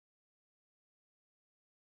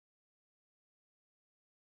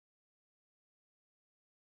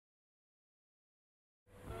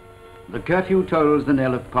The curfew tolls the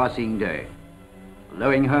knell of passing day. The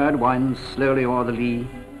lowing herd winds slowly o'er the lea.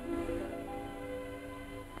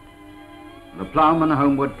 The ploughman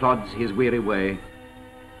homeward plods his weary way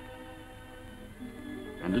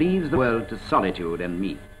and leaves the world to solitude and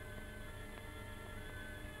me.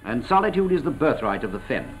 And solitude is the birthright of the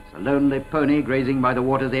Fens, a lonely pony grazing by the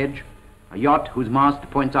water's edge, a yacht whose mast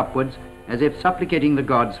points upwards as if supplicating the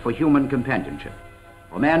gods for human companionship.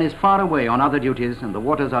 For man is far away on other duties, and the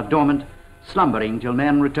waters are dormant, slumbering till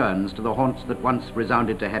man returns to the haunts that once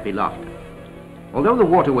resounded to happy laughter. Although the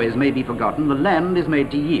waterways may be forgotten, the land is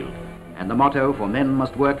made to yield, and the motto, for men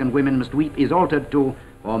must work and women must weep, is altered to,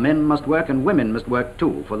 for men must work and women must work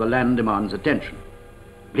too, for the land demands attention.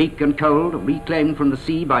 Bleak and cold, reclaimed from the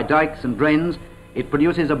sea by dikes and drains, it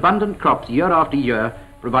produces abundant crops year after year,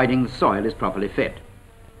 providing the soil is properly fed.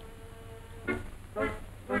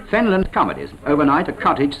 Fenland comedies. Overnight, a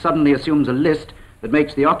cottage suddenly assumes a list that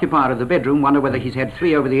makes the occupier of the bedroom wonder whether he's had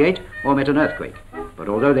 3 over the 8 or met an earthquake. But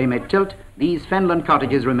although they may tilt, these Fenland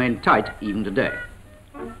cottages remain tight even today.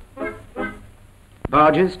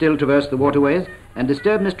 Barges still traverse the waterways and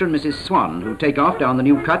disturb Mr. and Mrs. Swan, who take off down the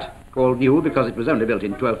new cut, called new because it was only built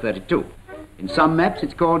in 1232. In some maps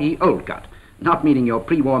it's called ye old cut, not meaning your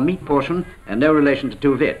pre-war meat portion and no relation to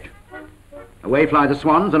 2 veg. Away fly the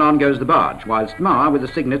swans and on goes the barge, whilst Ma, with the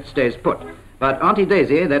signet, stays put. But Auntie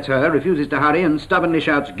Daisy, that's her, refuses to hurry and stubbornly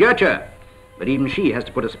shouts, "Gertrude!" But even she has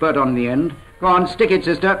to put a spurt on in the end. Go on, stick it,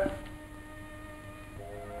 sister.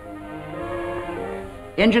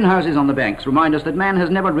 Engine houses on the banks remind us that man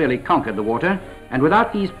has never really conquered the water, and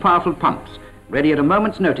without these powerful pumps, ready at a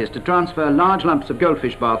moment's notice to transfer large lumps of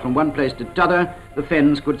goldfish bath from one place to t'other, the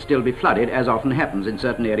Fens could still be flooded, as often happens in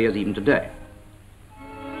certain areas even today.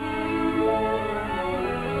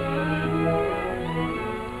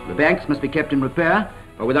 The banks must be kept in repair,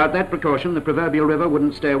 for without that precaution the proverbial river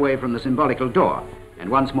wouldn't stay away from the symbolical door, and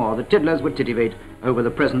once more the tiddlers would titivate over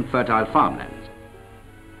the present fertile farmlands.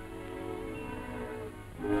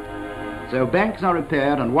 So banks are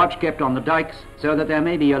repaired and watch kept on the dikes so that there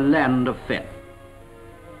may be a land of fen.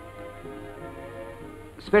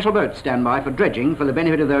 Special boats stand by for dredging for the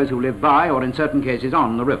benefit of those who live by or in certain cases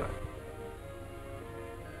on the river.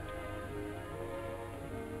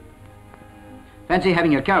 Fancy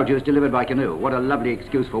having your cow juice delivered by canoe. What a lovely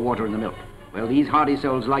excuse for water in the milk. Well, these hardy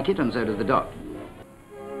souls like it, and so does the dog.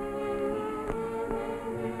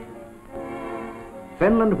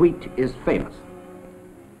 Fenland wheat is famous.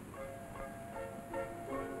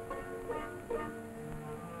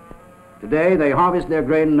 Today they harvest their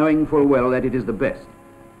grain knowing full well that it is the best.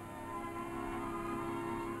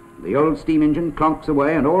 The old steam engine clonks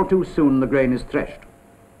away, and all too soon the grain is threshed.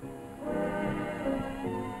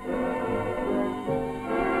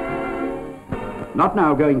 Not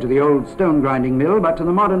now going to the old stone grinding mill, but to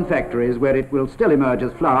the modern factories where it will still emerge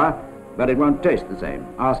as flour, but it won't taste the same.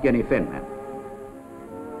 Ask any Fen man.